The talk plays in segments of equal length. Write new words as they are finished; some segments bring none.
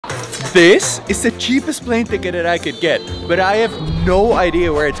This is the cheapest plane ticket that I could get, but I have no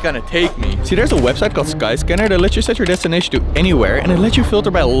idea where it's gonna take me. See, there's a website called Skyscanner that lets you set your destination to anywhere, and it lets you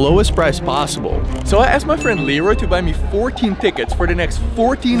filter by lowest price possible. So I asked my friend Leroy to buy me 14 tickets for the next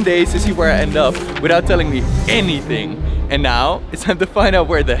 14 days to see where I end up without telling me anything. And now it's time to find out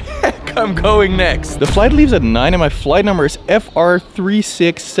where the heck I'm going next. The flight leaves at 9 and my flight number is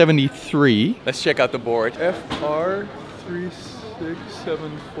FR3673. Let's check out the board. FR3674.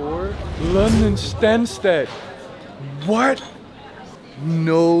 London Stansted. What?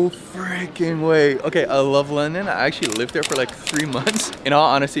 No freaking way. Okay, I love London. I actually lived there for like 3 months. In all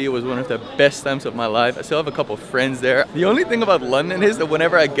honesty, it was one of the best times of my life. I still have a couple of friends there. The only thing about London is that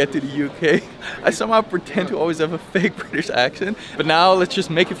whenever I get to the UK, I somehow pretend to always have a fake British accent. But now let's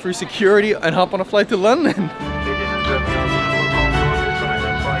just make it through security and hop on a flight to London. Thank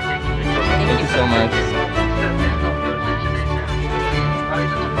you so much.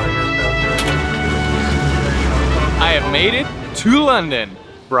 I have made it to London,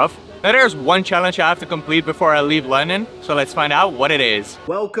 bruv. Now there's one challenge I have to complete before I leave London, so let's find out what it is.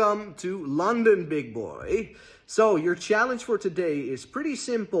 Welcome to London, big boy. So your challenge for today is pretty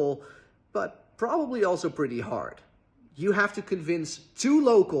simple, but probably also pretty hard. You have to convince 2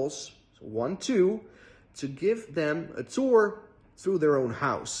 locals, so 1, 2, to give them a tour through their own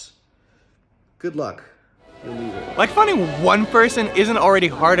house. Good luck. You'll need it. Like, finding one person isn't already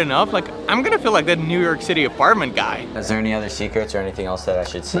hard enough. Like, I'm gonna feel like that New York City apartment guy. Is there any other secrets or anything else that I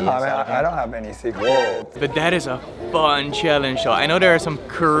should see? No, I don't have any secrets. Whoa. But that is a fun challenge though. I know there are some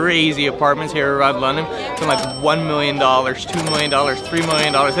crazy apartments here around London. Some like $1 million, $2 million, $3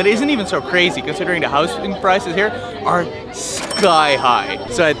 million. That isn't even so crazy considering the housing prices here are sky high.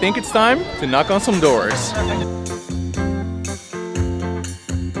 So I think it's time to knock on some doors.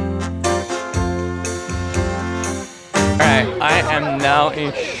 I am now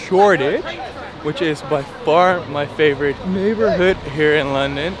in Shoreditch, which is by far my favorite neighborhood here in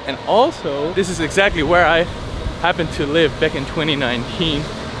London. And also, this is exactly where I happened to live back in 2019.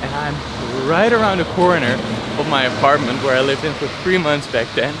 And I'm right around the corner of my apartment where I lived in for 3 months back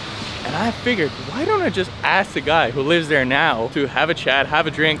then. And I figured, why don't I just ask the guy who lives there now to have a chat, have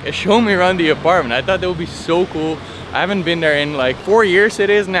a drink, and show me around the apartment. I thought that would be so cool. I haven't been there in like 4 years it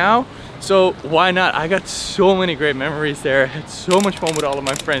is now. So why not? I got so many great memories there. I had so much fun with all of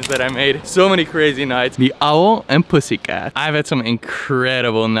my friends that I made. So many crazy nights. The Owl and Pussycat. I've had some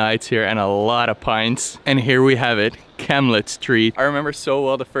incredible nights here and a lot of pints. And here we have it, Camlet Street. I remember so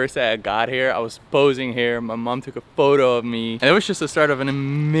well the first day I got here. I was posing here. My mom took a photo of me. And it was just the start of an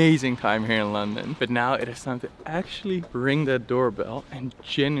amazing time here in London. But now it is time to actually ring that doorbell. And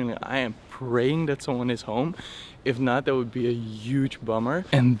genuinely, I am praying that someone is home. If not, that would be a huge bummer.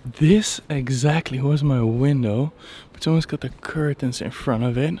 And this exactly was my window, but someone's got the curtains in front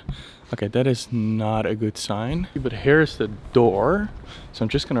of it. Okay, that is not a good sign. But here's the door, so I'm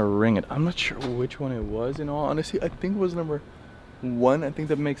just gonna ring it. I'm not sure which one it was in all honesty. I think it was number 1. I think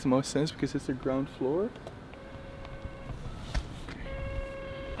that makes the most sense because it's the ground floor.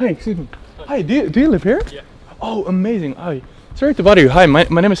 Hi, excuse me. Hi, do you live here? Yeah. Oh, amazing. Hi. Sorry to bother you. Hi, my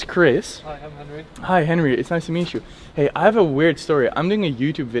name is Chris. Hi, I'm Henry. Hi, Henry. It's nice to meet you. Hey, I have a weird story. I'm doing a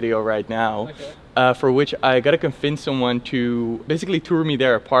YouTube video right now, for which I gotta convince someone to basically tour me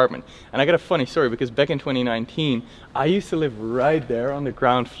their apartment. And I got a funny story because back in 2019, I used to live right there on the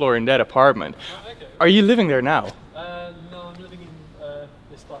ground floor in that apartment. Oh, okay. Are you living there now? No, I'm living in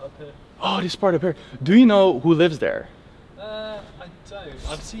this part up here. Oh, this part up here. Do you know who lives there? I don't.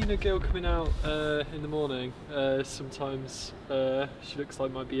 I've seen a girl coming out in the morning. Sometimes she looks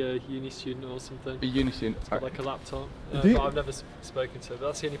like might be a uni student or something. A uni student. It's got like a laptop. But I've never spoken to her. But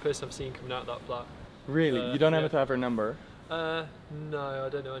that's the only person I've seen coming out of that flat. Really? You don't happen to have her number? No, I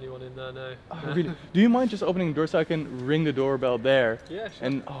don't know anyone in there. No. Oh, really? Do you mind just opening the door so I can ring the doorbell there? Yeah, sure.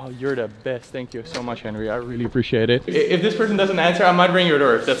 And oh, you're the best. Thank you so much, Henry. I really appreciate it. If this person doesn't answer, I might ring your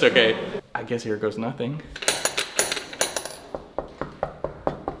door if that's okay. I guess here goes nothing.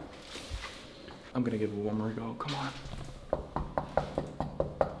 I'm gonna give it one more go, come on.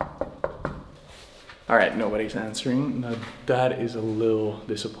 All right, nobody's answering. Now that is a little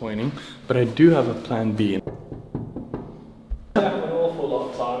disappointing, but I do have a plan B. I have an awful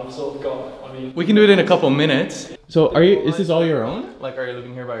lot of time, I've sort of got, we can do it in a couple minutes. So is this all your own? Like, are you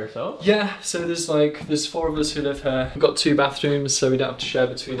living here by yourself? Yeah, so there's 4 of us who live here. We've got 2 bathrooms, so we don't have to share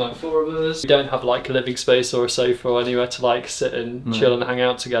between like 4 of us. We don't have like a living space or a sofa or anywhere to like sit and chill and hang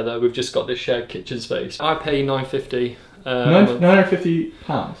out together. We've just got this shared kitchen space. I pay £9.50.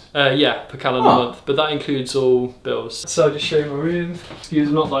 £950? Yeah, per calendar month, but that includes all bills. So I'll just show you my room. Excuse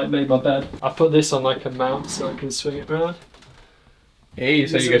me, I've not like made my bed. I put this on like a mount so I can swing it around. Hey,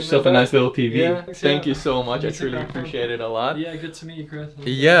 so you got yourself a nice little TV. Yeah, Thank you so much. I truly appreciate it a lot. Yeah, good to meet you, Chris.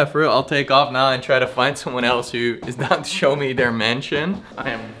 Yeah, for real. I'll take off now and try to find someone else who is down to show me their mansion. I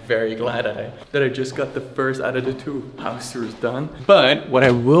am very glad that I just got the first out of the 2 house tours done. But what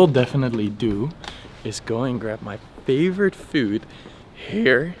I will definitely do is go and grab my favorite food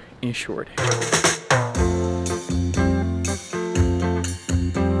here in Short Hair.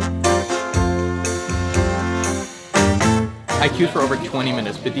 I queued for over 20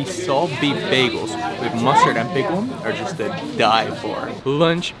 minutes, but these salt beef bagels with mustard and pickle are just to die for.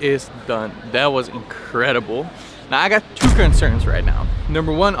 Lunch is done. That was incredible. Now I got 2 concerns right now.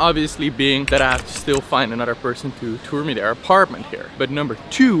 Number 1 obviously being that I have to still find another person to tour me their apartment here. But number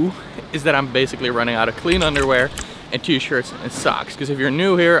 2 is that I'm basically running out of clean underwear and t-shirts and socks. Because if you're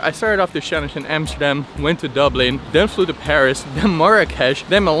new here, I started off this challenge in Amsterdam, went to Dublin, then flew to Paris, then Marrakesh,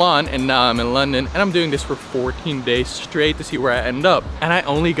 then Milan, and now I'm in London. And I'm doing this for 14 days straight to see where I end up. And I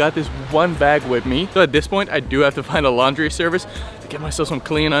only got this 1 bag with me. So at this point, I do have to find a laundry service to get myself some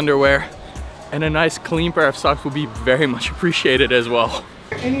clean underwear. And a nice clean pair of socks will be very much appreciated as well.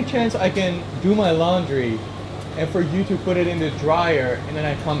 Any chance I can do my laundry and for you to put it in the dryer and then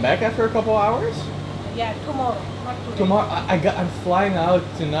I come back after a couple hours? Yeah, tomorrow, not today. Tomorrow, I'm flying out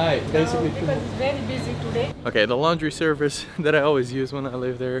tonight, basically. No, because it's very busy today. Okay, the laundry service that I always use when I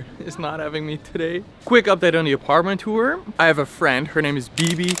live there is not having me today. Quick update on the apartment tour. I have a friend, her name is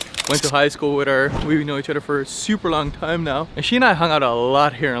Bibi. Went to high school with her. We know each other for a super long time now. And she and I hung out a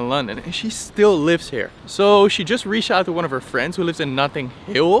lot here in London and she still lives here. So she just reached out to one of her friends who lives in Notting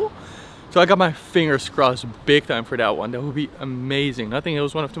Hill. So I got my fingers crossed big time for that one. That would be amazing. Notting Hill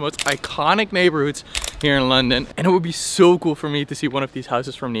is one of the most iconic neighborhoods here in London. And it would be so cool for me to see one of these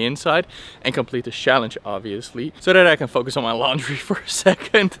houses from the inside and complete the challenge, obviously. So that I can focus on my laundry for a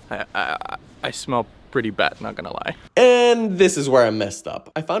second. I smell pretty bad, not gonna lie. And this is where I messed up.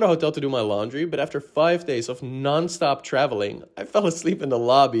 I found a hotel to do my laundry, but after 5 days of non-stop traveling, I fell asleep in the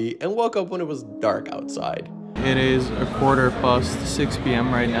lobby and woke up when it was dark outside. It is 6:15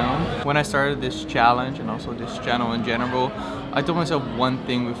 p.m. right now. When I started this challenge and also this channel in general, I told myself one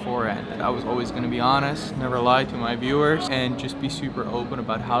thing beforehand, that I was always going to be honest, never lie to my viewers, and just be super open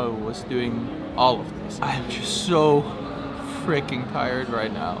about how I was doing all of this. I am just so freaking tired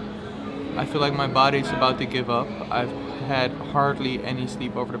right now. I feel like my body's about to give up. I've had hardly any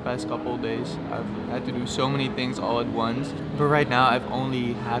sleep over the past couple of days. I've had to do so many things all at once. But right now I've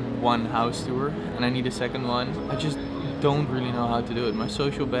only had 1 house tour and I need a second one. I just don't really know how to do it. My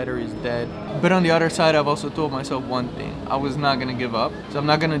social battery is dead. But on the other side, I've also told myself one thing. I was not gonna give up. So I'm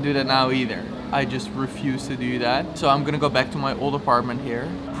not gonna do that now either. I just refuse to do that. So I'm gonna go back to my old apartment here.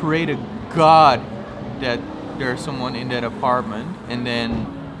 Pray to God that there's someone in that apartment and then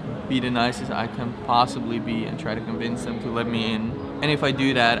be the nicest I can possibly be and try to convince them to let me in. And if I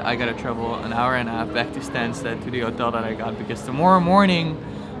do that, I gotta travel an hour and a half back to Stansted to the hotel that I got, because tomorrow morning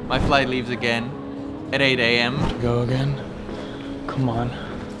my flight leaves again at 8 a.m. Go again. Come on.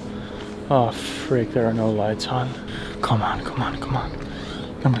 Oh frick, there are no lights on. Come on, come on, come on.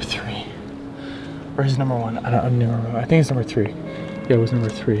 Number 3. Where's number 1? I don't know. I think it's number 3. Yeah, it was number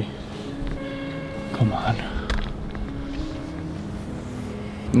 3. Come on.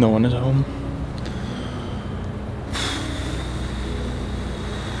 No one is home.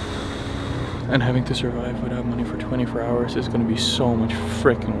 And having to survive without money for 24 hours is gonna be so much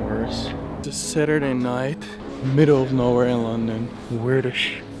freaking worse. It's a Saturday night, middle of nowhere in London. Weirdest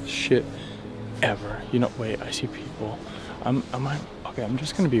shit ever. You know, wait, I see people. Okay, I'm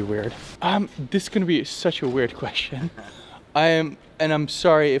just gonna be weird. This is gonna be such a weird question. And I'm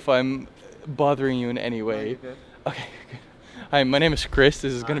sorry if I'm bothering you in any way. Okay, good. Hi, my name is Chris.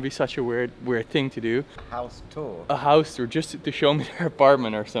 This is gonna be such a weird thing to do. House tour? A house tour, just to show me their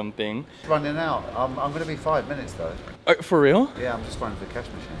apartment or something. It's running out. I'm gonna be 5 minutes though. For real? Yeah, I'm just running for the cash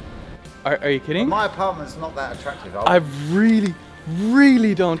machine. Are you kidding? But my apartment's not that attractive. I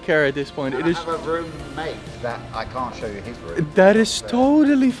really don't care at this point. I have a roommate that I can't show you his room. That is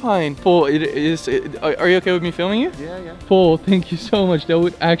totally fine. Paul, are you okay with me filming you? Yeah, yeah. Paul, thank you so much. That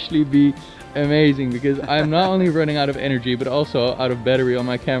would actually be amazing, because I'm not only running out of energy but also out of battery on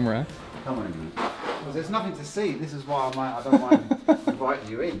my camera. Come on in. Well, there's nothing to see. This is why I don't mind inviting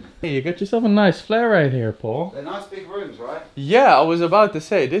you in. Hey, you got yourself a nice flat right here, Paul. They're nice big rooms, right? Yeah, I was about to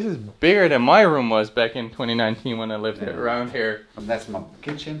say, this is bigger than my room was back in 2019 when I lived around here. And that's my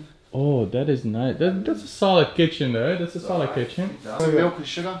kitchen. Oh, that is nice. That's a solid kitchen though. That's a solid kitchen. Milk and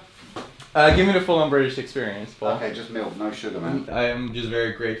sugar? Give me the full-on British experience, Paul. Okay, just milk, no sugar, man. I am just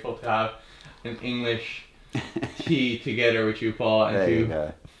very grateful to have an English tea together with you, Paul, and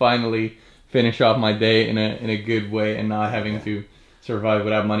to finally finish off my day in a good way and not having to survive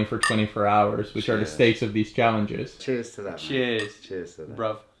without money for 24 hours, which are the stakes of these challenges. Cheers to that. Man. Cheers. Cheers to that.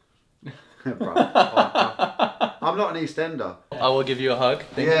 Bruv. Bro, I'm not an East Ender. I will give you a hug.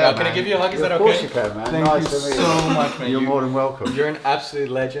 Thank Yeah, you. Can I give you a hug? Is that Of okay? course you can, man. Thank Nice you to meet so much, man. You're more than welcome. You're an absolute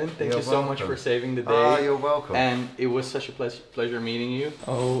legend. Thank You're you so much welcome. for saving the day. Ah, you're welcome. And it was such a pleasure meeting you.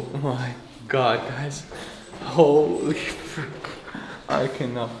 Oh my god, guys. Holy frick. I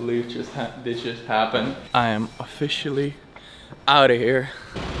cannot believe this just happened. I am officially out of here.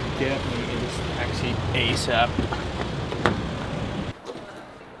 Get me in this taxi ASAP.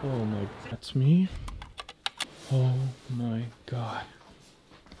 Oh my, that's me? Oh my god.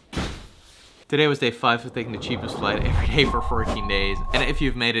 Today was day 5 of taking the cheapest flight every day for 14 days. And if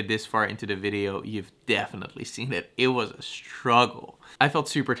you've made it this far into the video, you've definitely seen it. It was a struggle. I felt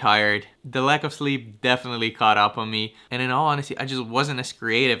super tired. The lack of sleep definitely caught up on me. And in all honesty, I just wasn't as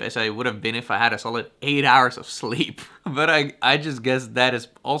creative as I would have been if I had a solid 8 hours of sleep. But I just guess that is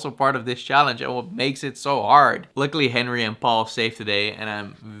also part of this challenge and what makes it so hard. Luckily, Henry and Paul saved today and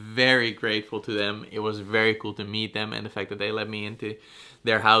I'm very grateful to them. It was very cool to meet them and the fact that they let me into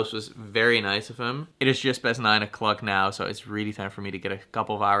their house was very nice of them. It is just past 9 o'clock now, so it's really time for me to get a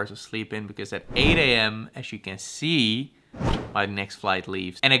couple of hours of sleep in because at 8 a.m., as you can see, my next flight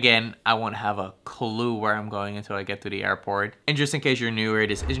leaves. And again, I won't have a clue where I'm going until I get to the airport. And just in case you're newer,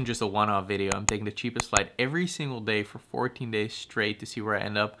 this isn't just a one-off video. I'm taking the cheapest flight every single day for 14 days straight to see where I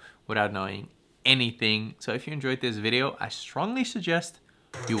end up without knowing anything. So if you enjoyed this video, I strongly suggest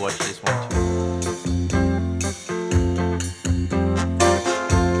you watch this one too.